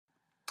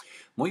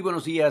Muy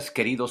buenos días,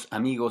 queridos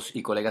amigos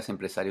y colegas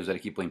empresarios del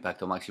equipo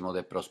Impacto Máximo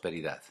de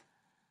Prosperidad.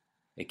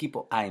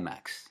 Equipo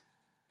IMAX.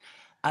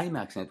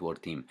 IMAX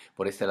Network Team.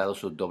 Por este lado,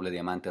 su doble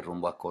diamante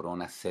rumbo a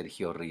Corona,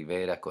 Sergio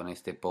Rivera, con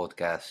este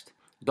podcast.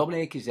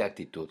 Doble X de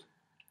actitud.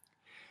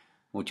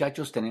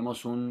 Muchachos,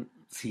 tenemos un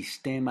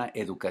sistema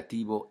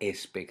educativo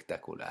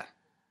espectacular.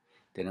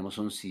 Tenemos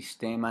un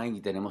sistema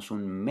y tenemos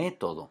un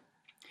método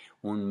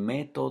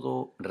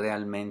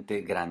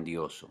realmente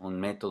grandioso, un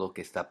método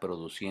que está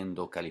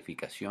produciendo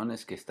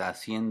calificaciones, que está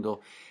haciendo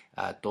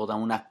a toda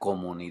una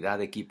comunidad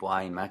de equipo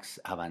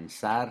IMAX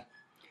avanzar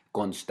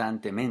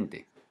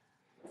constantemente.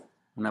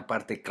 Una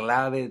parte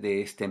clave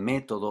de este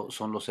método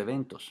son los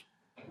eventos.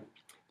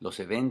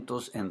 Los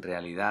eventos en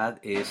realidad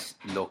es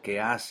lo que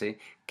hace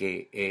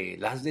que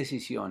las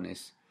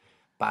decisiones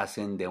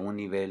pasen de un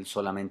nivel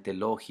solamente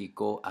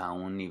lógico a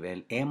un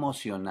nivel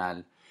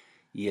emocional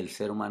y el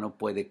ser humano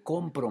puede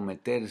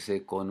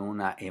comprometerse con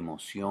una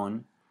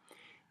emoción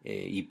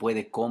y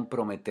puede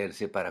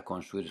comprometerse para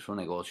construir su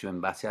negocio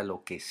en base a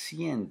lo que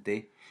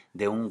siente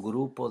de un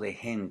grupo de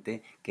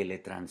gente que le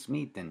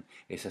transmiten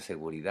esa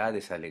seguridad,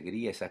 esa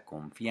alegría, esa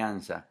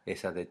confianza,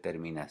 esa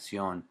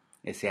determinación,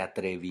 ese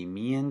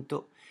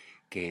atrevimiento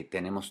que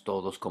tenemos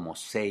todos como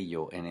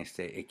sello en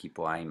este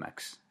equipo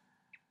IMAX.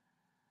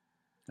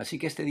 Así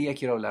que este día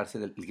quiero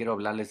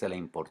hablarles de la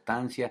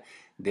importancia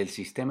del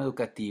sistema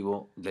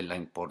educativo, de la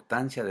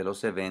importancia de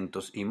los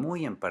eventos y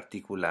muy en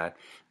particular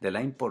de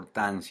la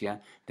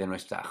importancia de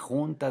nuestra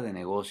junta de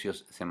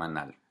negocios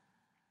semanal.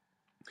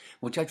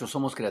 Muchachos,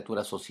 somos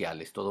criaturas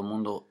sociales. Todo el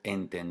mundo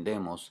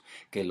entendemos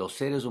que los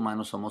seres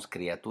humanos somos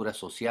criaturas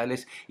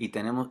sociales y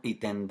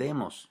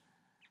tendemos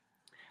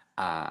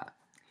a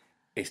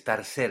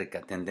estar cerca,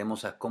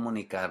 tendemos a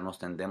comunicarnos,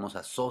 tendemos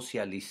a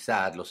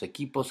socializar. Los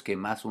equipos que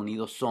más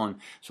unidos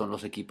son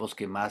los equipos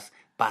que más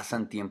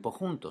pasan tiempo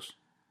juntos,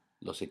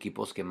 los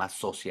equipos que más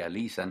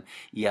socializan,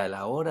 y a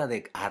la hora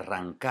de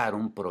arrancar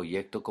un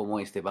proyecto como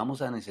este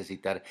vamos a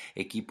necesitar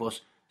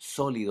equipos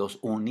sólidos,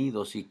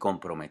 unidos y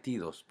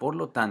comprometidos. Por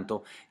lo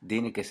tanto,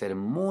 tiene que ser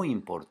muy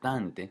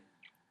importante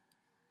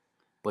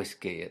pues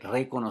que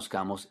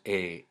reconozcamos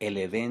el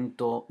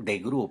evento de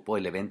grupo,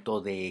 el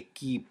evento de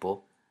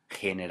equipo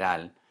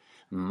general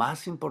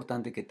más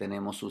importante que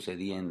tenemos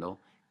sucediendo,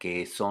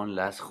 que son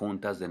las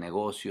juntas de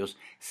negocios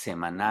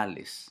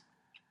semanales.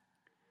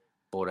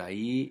 Por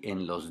ahí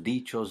en los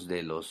dichos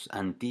de los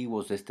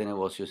antiguos de este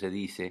negocio se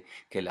dice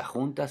que la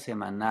junta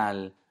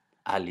semanal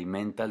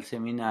alimenta al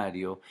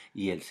seminario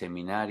y el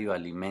seminario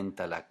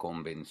alimenta la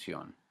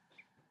convención.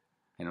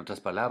 En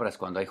otras palabras,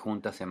 cuando hay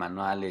juntas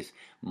semanales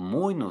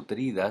muy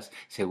nutridas,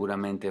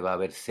 seguramente va a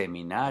haber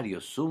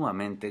seminarios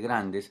sumamente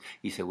grandes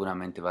y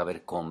seguramente va a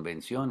haber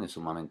convenciones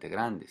sumamente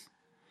grandes.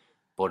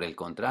 Por el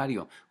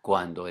contrario,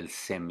 cuando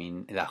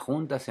la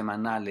junta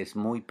semanal es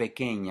muy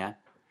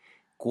pequeña,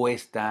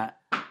 cuesta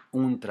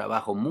un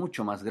trabajo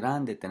mucho más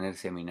grande tener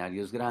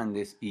seminarios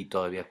grandes y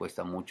todavía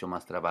cuesta mucho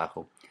más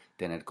trabajo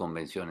tener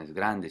convenciones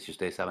grandes. Y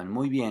ustedes saben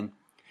muy bien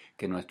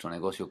que nuestro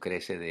negocio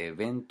crece de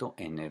evento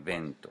en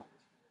evento.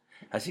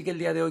 Así que el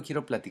día de hoy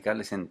quiero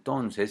platicarles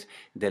entonces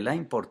de la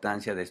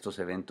importancia de estos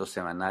eventos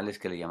semanales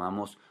que le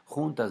llamamos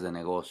juntas de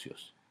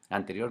negocios.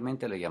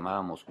 Anteriormente le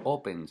llamábamos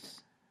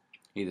Opens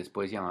y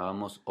después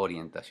llamábamos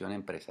orientación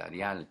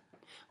empresarial.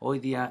 Hoy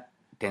día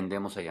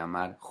tendemos a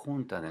llamar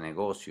junta de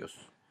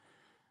negocios,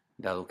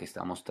 dado que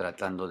estamos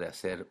tratando de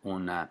hacer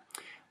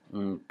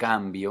un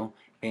cambio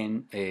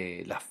en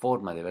la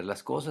forma de ver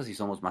las cosas y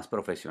somos más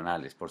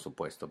profesionales, por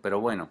supuesto.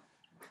 Pero bueno,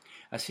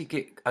 así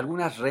que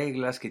algunas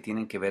reglas que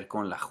tienen que ver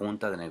con la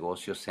junta de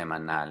negocios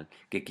semanal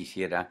que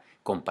quisiera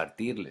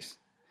compartirles.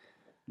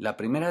 La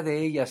primera de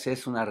ellas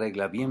es una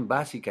regla bien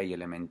básica y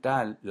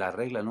elemental. La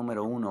regla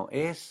número 1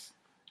 es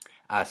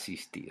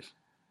asistir.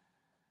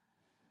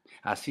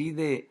 Así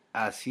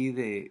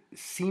de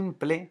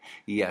simple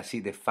y así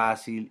de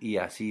fácil y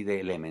así de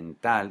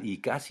elemental y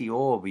casi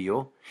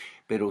obvio,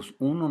 pero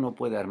uno no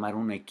puede armar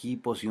un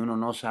equipo si uno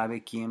no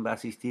sabe quién va a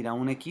asistir a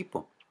un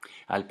equipo.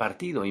 Al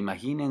partido,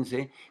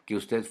 imagínense que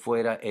usted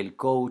fuera el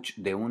coach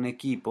de un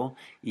equipo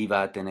y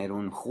va a tener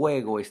un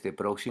juego este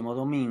próximo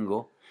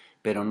domingo,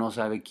 pero no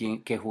sabe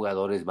qué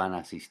jugadores van a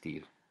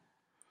asistir.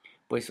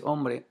 Pues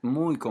hombre,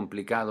 muy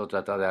complicado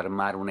tratar de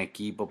armar un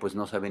equipo, pues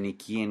no sabe ni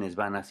quiénes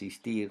van a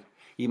asistir.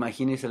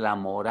 Imagínese la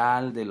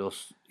moral de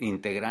los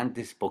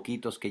integrantes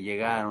poquitos que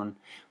llegaron,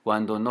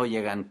 cuando no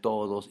llegan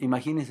todos.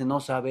 Imagínese no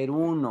saber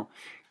uno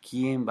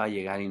quién va a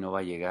llegar y no va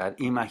a llegar.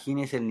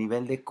 Imagínese el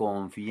nivel de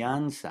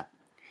confianza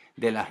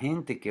de la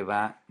gente que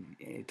va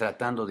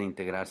tratando de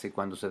integrarse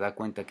cuando se da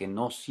cuenta que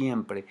no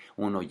siempre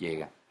uno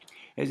llega.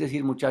 Es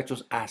decir,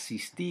 muchachos,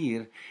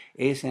 asistir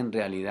es en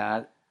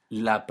realidad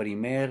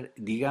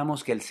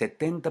digamos que el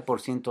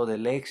 70%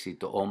 del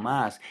éxito o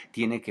más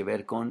tiene que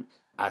ver con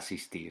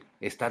asistir,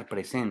 estar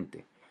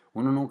presente.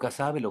 Uno nunca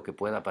sabe lo que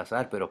pueda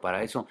pasar, pero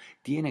para eso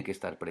tiene que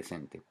estar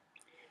presente.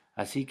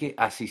 Así que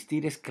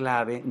asistir es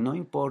clave, no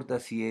importa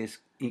si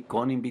es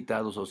con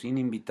invitados o sin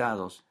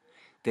invitados.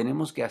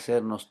 Tenemos que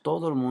hacernos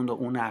todo el mundo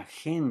una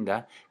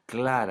agenda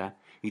clara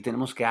y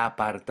tenemos que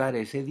apartar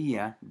ese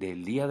día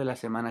del día de la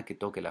semana que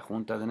toque la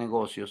junta de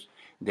negocios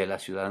de la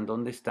ciudad en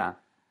donde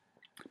está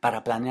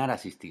para planear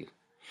asistir.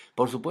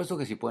 Por supuesto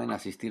que si pueden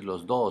asistir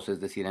los dos, es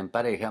decir, en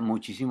pareja,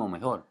 muchísimo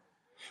mejor,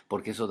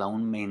 porque eso da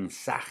un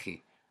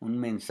mensaje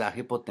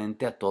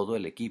potente a todo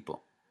el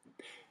equipo.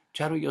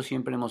 Charo y yo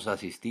siempre hemos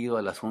asistido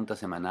a las juntas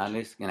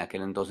semanales, que en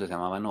aquel entonces se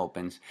llamaban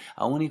Opens,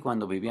 aun y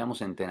cuando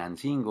vivíamos en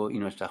Tenancingo y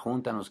nuestra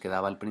junta nos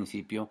quedaba al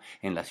principio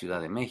en la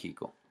Ciudad de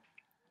México.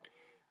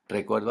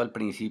 Recuerdo al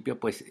principio,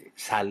 pues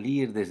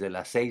salir desde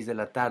las 6 de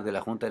la tarde,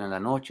 la junta era en la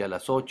noche, a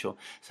las 8,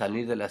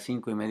 salir de las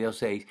 5:30 o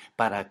 6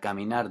 para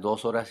caminar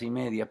 2 horas y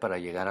media para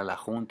llegar a la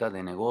junta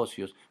de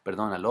negocios,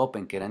 perdón, al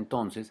Open, que era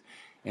entonces,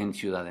 en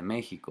Ciudad de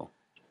México.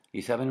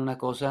 Y saben una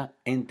cosa,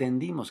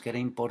 entendimos que era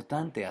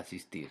importante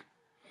asistir.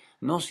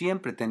 No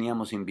siempre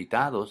teníamos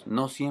invitados,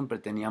 no siempre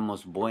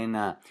teníamos pues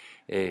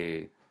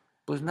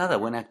nada,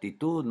 buena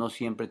actitud, no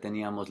siempre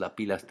teníamos la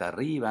pila hasta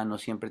arriba, no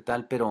siempre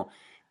tal, pero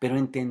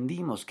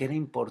entendimos que era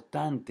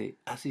importante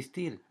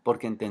asistir,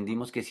 porque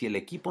entendimos que si el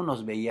equipo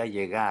nos veía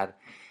llegar,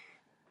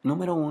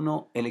 número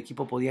uno, el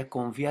equipo podía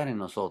confiar en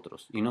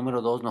nosotros, y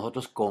número dos,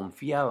 nosotros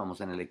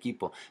confiábamos en el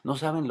equipo. No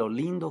saben lo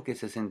lindo que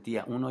se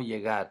sentía uno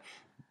llegar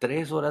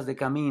 3 horas de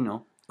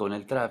camino con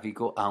el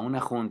tráfico a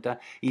una junta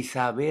y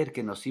saber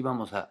que nos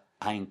íbamos a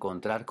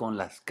encontrar con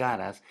las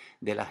caras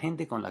de la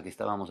gente con la que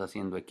estábamos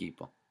haciendo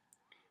equipo.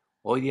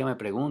 Hoy día me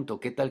pregunto,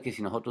 ¿qué tal que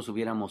si nosotros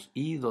hubiéramos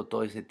ido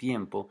todo ese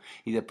tiempo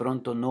y de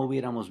pronto no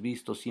hubiéramos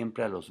visto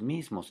siempre a los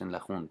mismos en la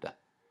junta?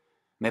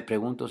 Me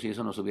pregunto si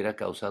eso nos hubiera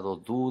causado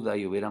duda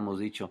y hubiéramos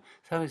dicho,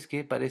 ¿sabes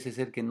qué? Parece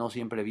ser que no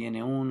siempre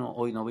viene uno,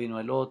 hoy no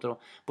vino el otro,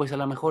 pues a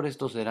lo mejor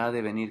esto será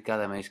de venir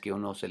cada mes que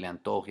uno se le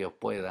antoje o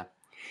pueda.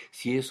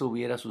 Si eso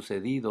hubiera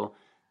sucedido,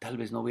 tal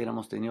vez no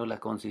hubiéramos tenido la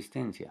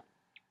consistencia.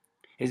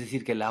 Es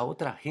decir, que la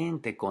otra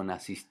gente con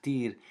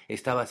asistir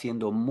estaba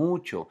haciendo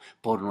mucho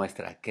por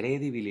nuestra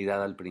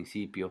credibilidad al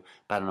principio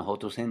para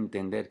nosotros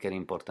entender que era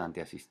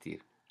importante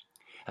asistir.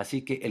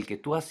 Así que el que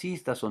tú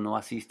asistas o no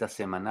asistas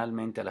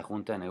semanalmente a la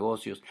junta de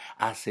negocios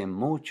hace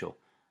mucho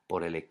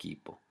por el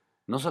equipo.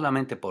 No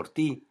solamente por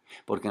ti,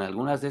 porque en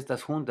algunas de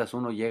estas juntas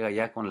uno llega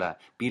ya con la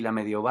pila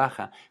medio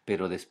baja,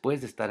 pero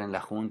después de estar en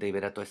la junta y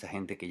ver a toda esa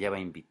gente que lleva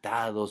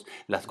invitados,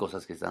 las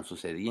cosas que están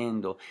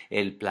sucediendo,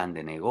 el plan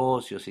de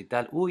negocios y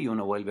tal, uy,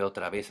 uno vuelve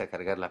otra vez a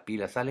cargar la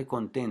pila, sale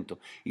contento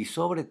y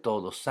sobre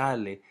todo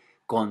sale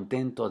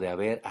contento de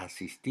haber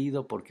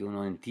asistido porque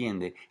uno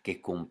entiende que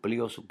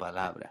cumplió su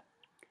palabra.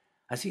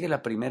 Así que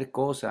la primera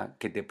cosa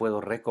que te puedo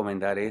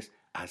recomendar es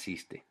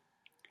asiste.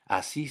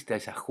 Asiste a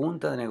esa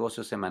junta de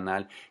negocios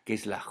semanal que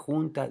es la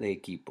junta de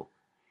equipo.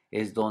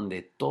 Es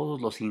donde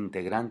todos los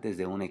integrantes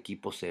de un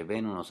equipo se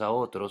ven unos a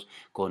otros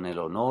con el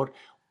honor,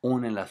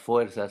 unen las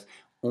fuerzas,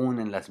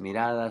 unen las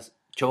miradas,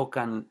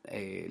 chocan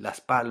las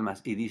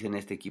palmas y dicen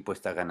este equipo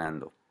está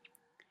ganando.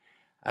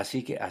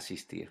 Así que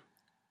asistir.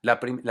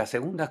 La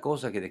segunda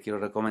cosa que te quiero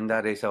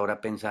recomendar es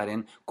ahora pensar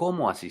en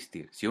cómo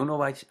asistir. Si uno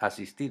va a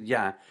asistir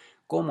ya,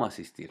 ¿cómo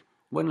asistir?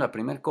 Bueno, la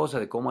primera cosa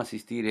de cómo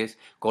asistir es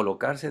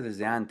colocarse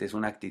desde antes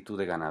una actitud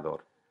de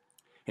ganador.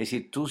 Es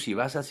decir, tú si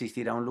vas a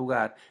asistir a un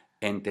lugar,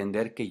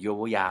 entender que yo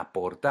voy a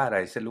aportar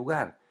a ese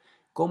lugar.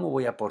 ¿Cómo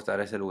voy a aportar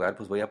a ese lugar?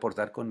 Pues voy a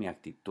aportar con mi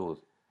actitud.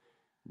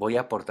 Voy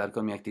a aportar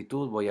con mi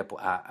actitud, voy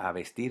a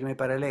vestirme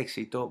para el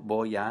éxito,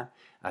 voy a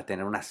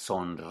tener una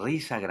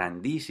sonrisa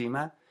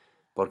grandísima,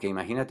 porque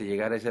imagínate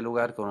llegar a ese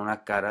lugar con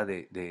una cara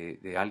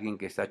de alguien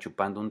que está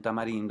chupando un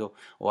tamarindo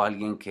o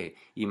alguien que,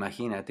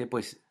 imagínate,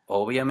 pues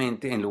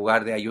obviamente en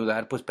lugar de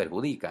ayudar, pues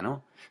perjudica, ¿no?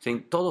 O sea,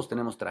 todos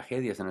tenemos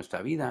tragedias en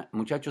nuestra vida,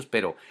 muchachos,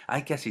 pero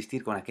hay que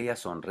asistir con aquella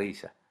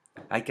sonrisa.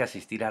 Hay que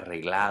asistir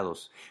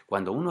arreglados.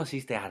 Cuando uno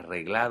asiste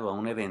arreglado a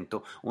un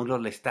evento, uno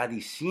le está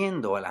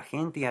diciendo a la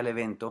gente y al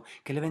evento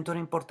que el evento era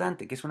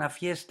importante, que es una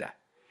fiesta.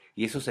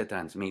 Y eso se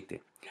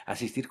transmite.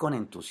 Asistir con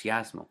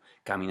entusiasmo,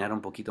 caminar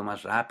un poquito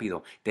más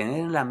rápido, tener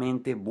en la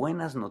mente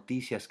buenas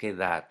noticias que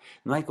dar.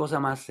 No hay cosa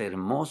más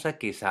hermosa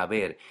que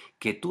saber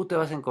que tú te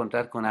vas a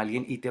encontrar con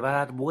alguien y te va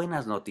a dar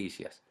buenas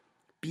noticias.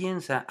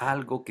 Piensa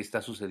algo que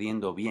está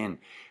sucediendo bien.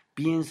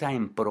 Piensa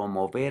en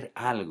promover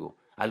algo.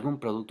 ¿Algún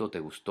producto te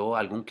gustó?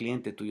 ¿Algún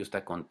cliente tuyo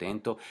está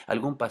contento?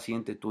 ¿Algún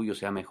paciente tuyo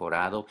se ha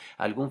mejorado?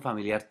 ¿Algún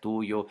familiar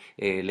tuyo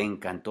le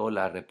encantó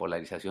la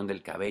repolarización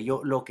del cabello?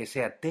 Lo que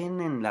sea,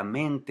 ten en la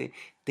mente,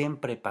 ten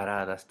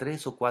preparadas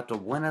 3 o 4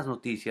 buenas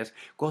noticias,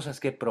 cosas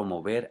que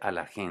promover a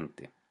la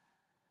gente.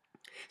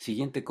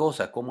 Siguiente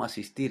cosa, cómo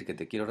asistir, que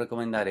te quiero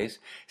recomendar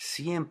es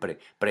siempre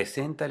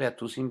preséntale a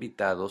tus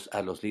invitados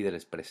a los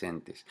líderes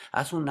presentes.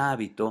 Haz un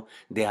hábito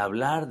de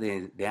hablar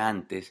de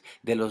antes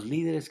de los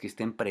líderes que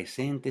estén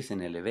presentes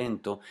en el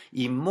evento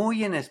y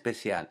muy en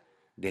especial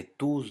de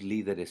tus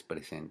líderes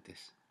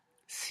presentes.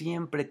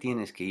 Siempre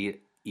tienes que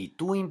ir y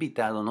tu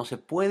invitado no se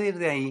puede ir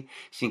de ahí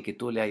sin que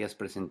tú le hayas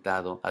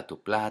presentado a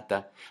tu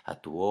plata, a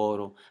tu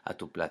oro, a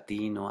tu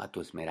platino, a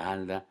tu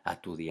esmeralda, a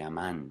tu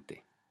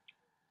diamante.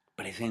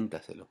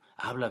 preséntaselo,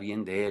 habla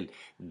bien de él,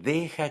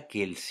 deja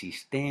que el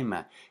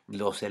sistema,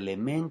 los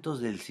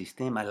elementos del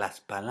sistema, las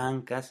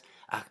palancas,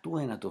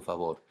 actúen a tu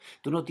favor.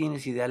 Tú no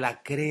tienes idea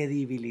la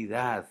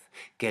credibilidad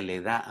que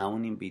le da a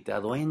un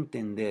invitado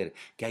entender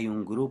que hay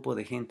un grupo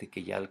de gente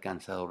que ya ha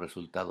alcanzado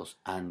resultados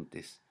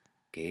antes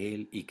que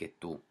él y que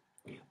tú.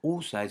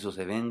 Usa esos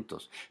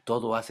eventos.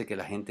 Todo hace que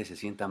la gente se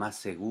sienta más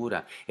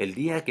segura. El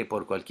día que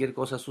por cualquier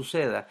cosa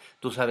suceda,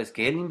 tú sabes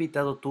que el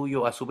invitado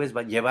tuyo a su vez va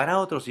a llevar a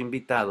otros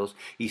invitados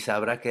y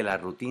sabrá que la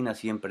rutina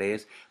siempre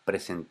es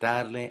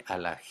presentarle a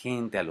la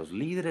gente, a los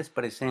líderes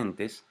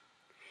presentes,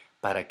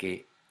 para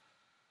que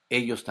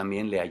ellos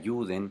también le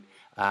ayuden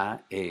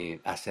a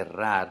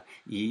cerrar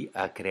y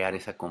a crear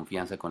esa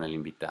confianza con el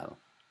invitado.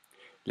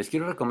 Les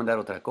quiero recomendar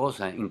otra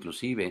cosa,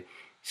 inclusive,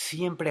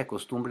 siempre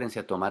acostúmbrense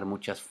a tomar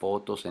muchas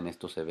fotos en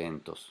estos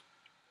eventos.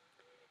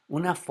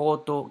 Una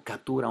foto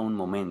captura un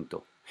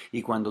momento.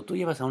 Y cuando tú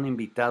llevas a un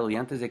invitado y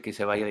antes de que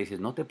se vaya le dices,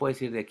 no te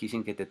puedes ir de aquí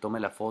sin que te tome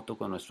la foto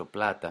con nuestro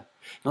plata,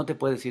 no te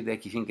puedes ir de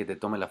aquí sin que te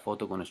tome la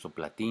foto con nuestro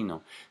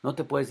platino, no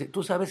te puedes ir.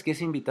 Tú sabes que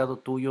ese invitado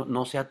tuyo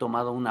no se ha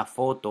tomado una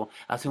foto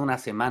hace una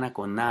semana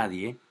con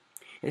nadie.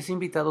 Ese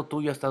invitado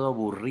tuyo ha estado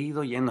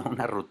aburrido yendo a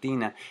una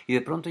rutina y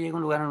de pronto llega a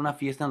un lugar en una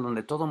fiesta en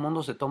donde todo el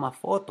mundo se toma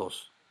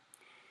fotos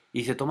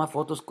y se toma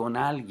fotos con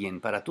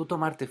alguien. Para tú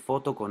tomarte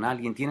foto con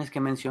alguien tienes que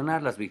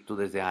mencionar las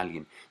virtudes de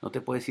alguien. No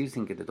te puedes ir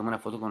sin que te tome una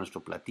foto con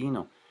nuestro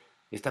platino.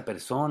 Esta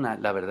persona,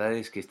 la verdad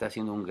es que está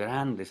haciendo un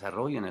gran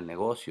desarrollo en el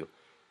negocio.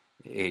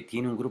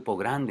 Tiene un grupo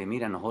grande,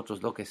 mira,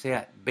 nosotros lo que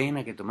sea, ven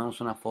a que tomemos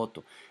una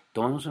foto.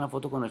 Tomemos una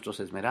foto con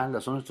nuestros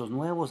esmeraldas, son nuestros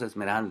nuevos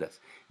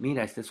esmeraldas.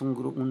 Mira, este es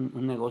un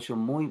negocio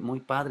muy, muy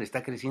padre,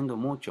 está creciendo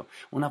mucho.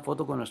 Una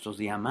foto con nuestros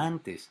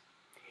diamantes.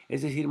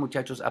 Es decir,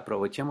 muchachos,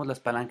 aprovechemos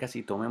las palancas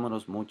y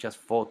tomémonos muchas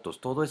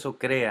fotos. Todo eso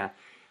crea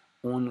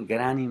un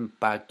gran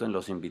impacto en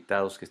los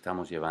invitados que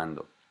estamos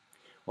llevando.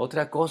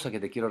 Otra cosa que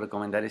te quiero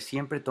recomendar es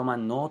siempre toma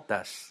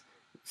notas.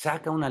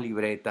 Saca una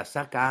libreta,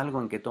 saca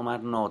algo en que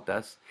tomar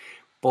notas,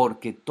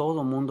 porque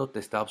todo mundo te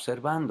está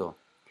observando.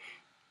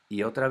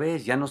 Y otra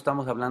vez, ya no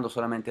estamos hablando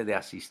solamente de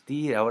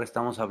asistir, ahora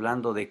estamos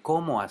hablando de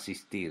cómo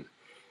asistir.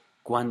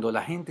 Cuando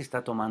la gente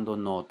está tomando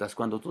notas,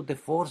 cuando tú te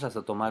forzas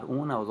a tomar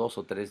una o dos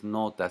o tres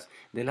notas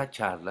de la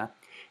charla,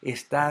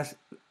 estás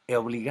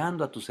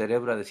obligando a tu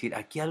cerebro a decir,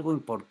 aquí hay algo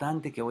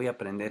importante que voy a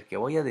aprender, que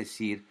voy a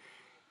decir,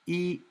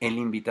 y el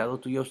invitado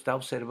tuyo está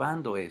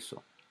observando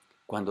eso.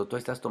 Cuando tú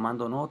estás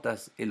tomando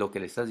notas, lo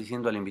que le estás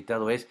diciendo al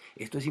invitado es,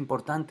 esto es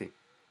importante,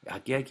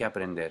 aquí hay que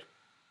aprender.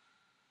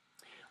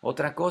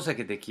 Otra cosa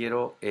que te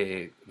quiero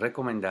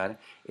recomendar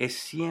es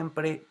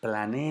siempre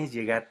planees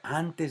llegar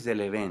antes del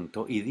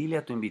evento y dile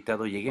a tu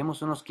invitado,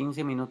 lleguemos unos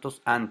 15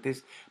 minutos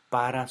antes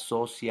para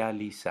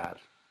socializar.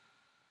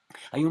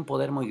 Hay un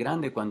poder muy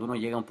grande cuando uno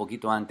llega un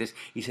poquito antes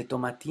y se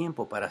toma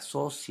tiempo para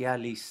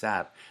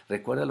socializar.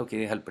 Recuerda lo que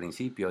dije al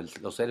principio,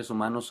 los seres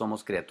humanos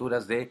somos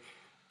criaturas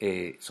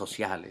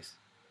sociales.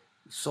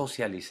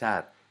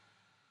 Socializar.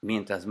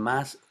 Mientras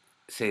más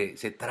se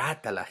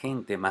trata la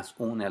gente, más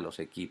une a los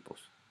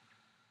equipos.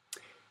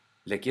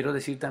 Le quiero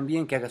decir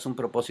también que hagas un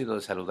propósito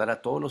de saludar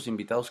a todos los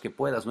invitados que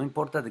puedas, no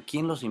importa de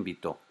quién los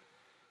invitó.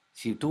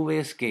 Si tú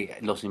ves que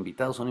los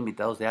invitados son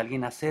invitados de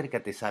alguien,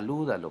 acércate,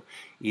 salúdalo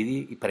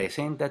y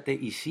preséntate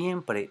y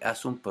siempre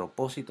haz un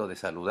propósito de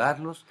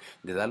saludarlos,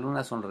 de darle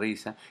una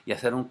sonrisa y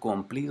hacer un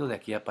cumplido de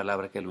aquella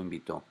palabra que lo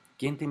invitó.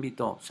 ¿Quién te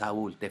invitó?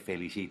 Saúl, te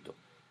felicito.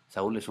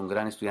 Saúl es un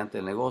gran estudiante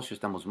del negocio,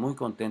 estamos muy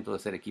contentos de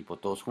hacer equipo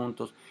todos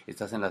juntos,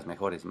 estás en las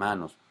mejores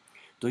manos.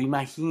 Tú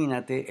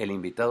imagínate el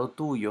invitado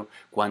tuyo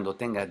cuando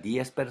tenga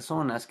 10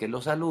 personas que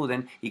lo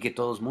saluden y que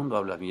todo el mundo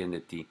habla bien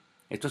de ti.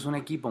 Esto es un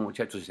equipo,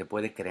 muchachos, y se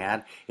puede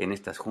crear en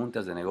estas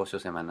juntas de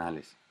negocios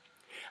semanales.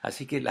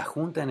 Así que la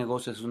junta de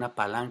negocios es una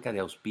palanca de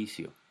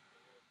auspicio.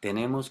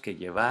 Tenemos que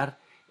llevar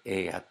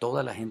a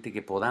toda la gente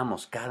que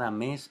podamos cada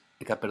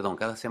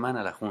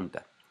semana a la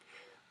junta.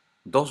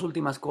 Dos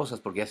últimas cosas,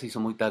 porque ya se hizo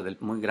muy tarde,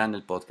 muy grande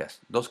el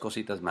podcast. Dos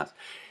cositas más.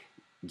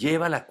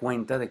 Lleva la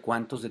cuenta de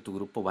cuántos de tu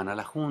grupo van a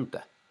la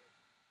junta.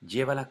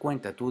 Lleva la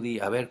cuenta, tú di,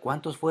 a ver,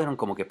 ¿cuántos fueron?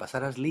 Como que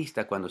pasaras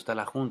lista cuando está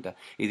la junta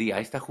y di, a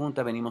esta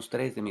junta venimos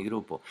 3 de mi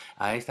grupo,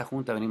 a esta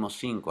junta venimos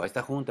 5, a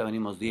esta junta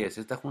venimos 10,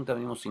 a esta junta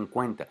venimos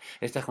 50, a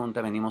esta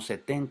junta venimos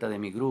 70 de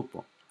mi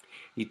grupo.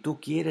 Y tú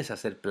quieres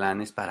hacer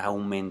planes para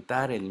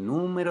aumentar el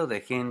número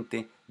de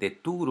gente de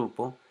tu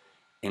grupo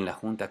en la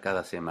junta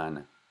cada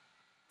semana.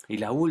 Y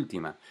la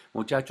última,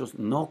 muchachos,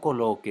 no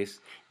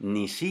coloques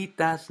ni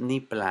citas, ni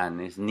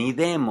planes, ni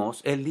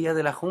demos el día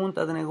de la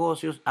junta de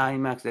negocios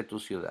IMAX de tu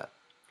ciudad.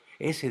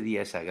 Ese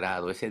día es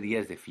sagrado, ese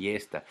día es de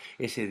fiesta,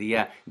 ese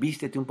día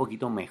vístete un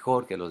poquito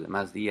mejor que los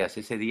demás días,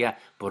 ese día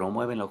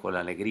promuévenlo con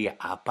la alegría,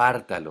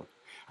 apártalo.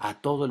 A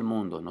todo el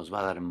mundo nos va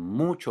a dar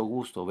mucho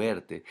gusto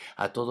verte,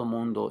 a todo el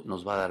mundo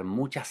nos va a dar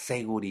mucha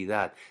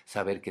seguridad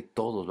saber que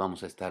todos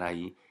vamos a estar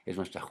ahí. Es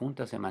nuestra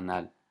junta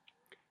semanal,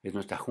 es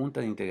nuestra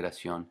junta de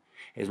integración,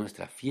 es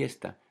nuestra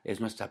fiesta,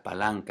 es nuestra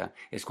palanca,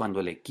 es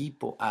cuando el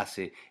equipo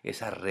hace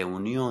esa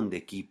reunión de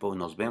equipo,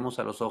 nos vemos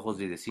a los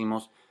ojos y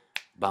decimos,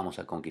 vamos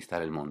a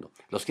conquistar el mundo.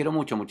 Los quiero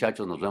mucho,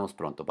 muchachos, nos vemos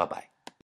pronto, bye bye.